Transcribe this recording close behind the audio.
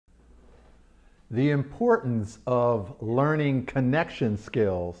The importance of learning connection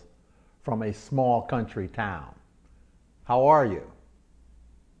skills from a small country town. How are you?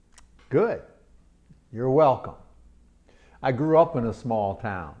 Good. You're welcome. I grew up in a small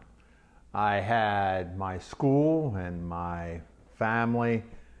town. I had my school and my family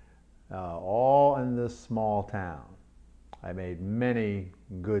all in this small town. I made many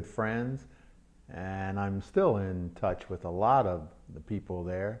good friends, and I'm still in touch with a lot of the people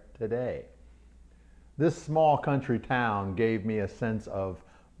there today. This small country town gave me a sense of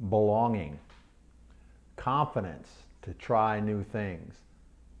belonging, confidence to try new things,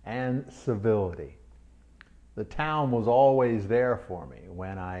 and civility. The town was always there for me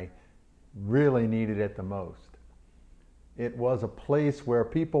when I really needed it the most. It was a place where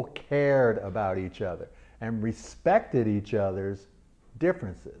people cared about each other and respected each other's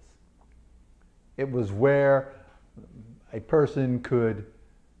differences. It was where a person could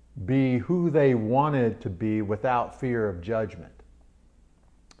be who they wanted to be without fear of judgment.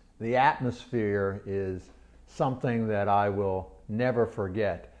 The atmosphere is something that I will never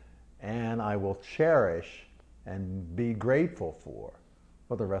forget, and I will cherish and be grateful for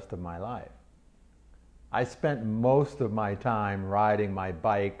the rest of my life. I spent most of my time riding my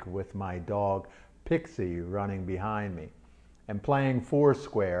bike with my dog Pixie running behind me and playing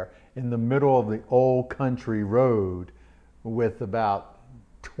foursquare in the middle of the old country road with about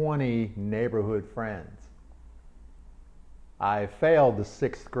 20 neighborhood friends. I failed the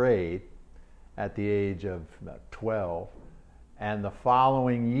 6th grade at the age of about 12, and the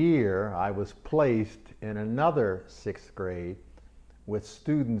following year I was placed in another 6th grade with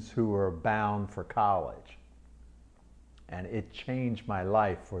students who were bound for college, and it changed my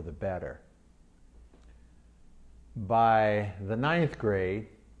life for the better. By the 9th grade,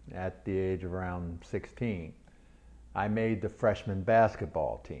 at the age of around 16, I made the freshman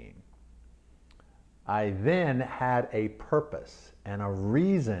basketball team. I then had a purpose and a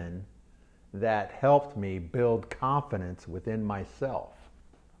reason that helped me build confidence within myself.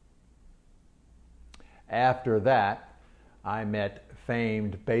 After that, I met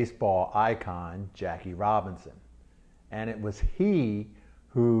famed baseball icon Jackie Robinson, and it was he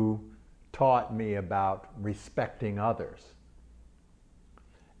who taught me about respecting others.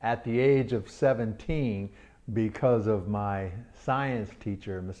 At the age of 17, because of my science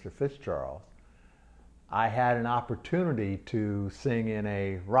teacher, Mr. Fitzgerald, I had an opportunity to sing in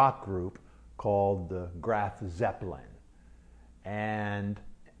a rock group called the Graf Zeppelin and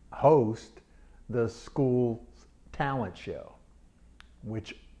host the school's talent show,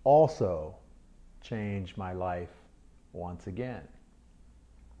 which also changed my life once again.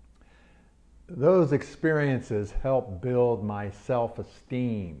 Those experiences helped build my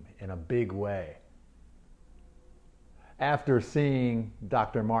self-esteem in a big way. After seeing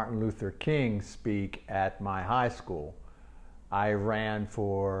Dr. Martin Luther King speak at my high school, I ran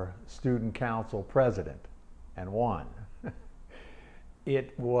for student council president and won.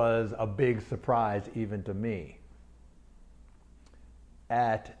 It was a big surprise even to me.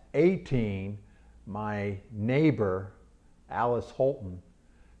 At 18, my neighbor, Alice Holton,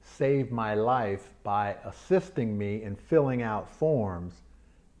 saved my life by assisting me in filling out forms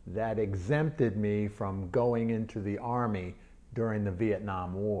that exempted me from going into the Army during the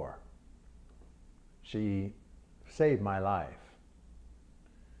Vietnam War. She saved my life.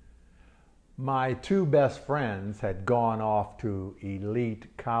 My two best friends had gone off to elite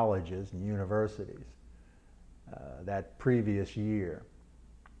colleges and universities that previous year.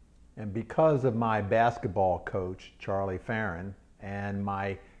 And because of my basketball coach, Charlie Farron, and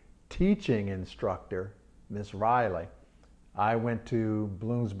my teaching instructor, Miss Riley, I went to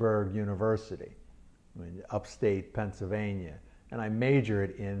Bloomsburg University in upstate Pennsylvania, and I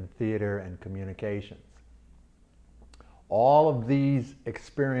majored in theater and communications. All of these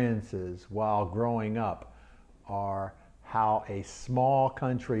experiences while growing up are how a small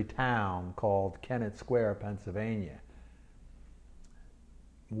country town called Kennett Square, Pennsylvania,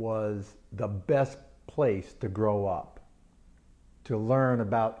 was the best place to grow up, to learn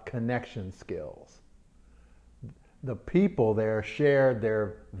about connection skills. The people there shared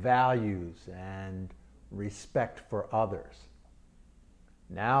their values and respect for others.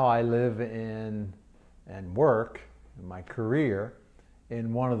 Now I live in and work in my career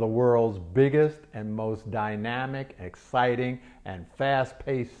in one of the world's biggest and most dynamic, exciting, and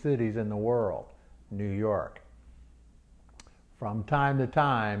fast-paced cities in the world, New York. From time to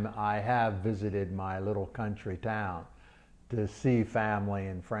time, I have visited my little country town to see family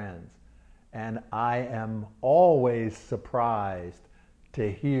and friends. And I am always surprised to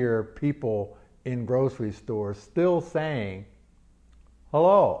hear people in grocery stores still saying,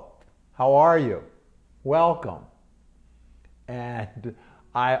 hello, How are you? Welcome. And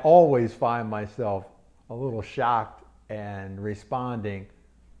I always find myself a little shocked and responding,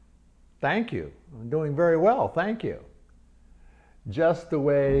 thank you. I'm doing very well, thank you. Just the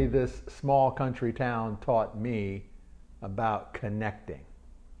way this small country town taught me about connecting.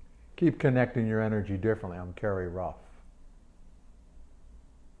 Keep connecting your energy differently. I'm Kerry Ruff.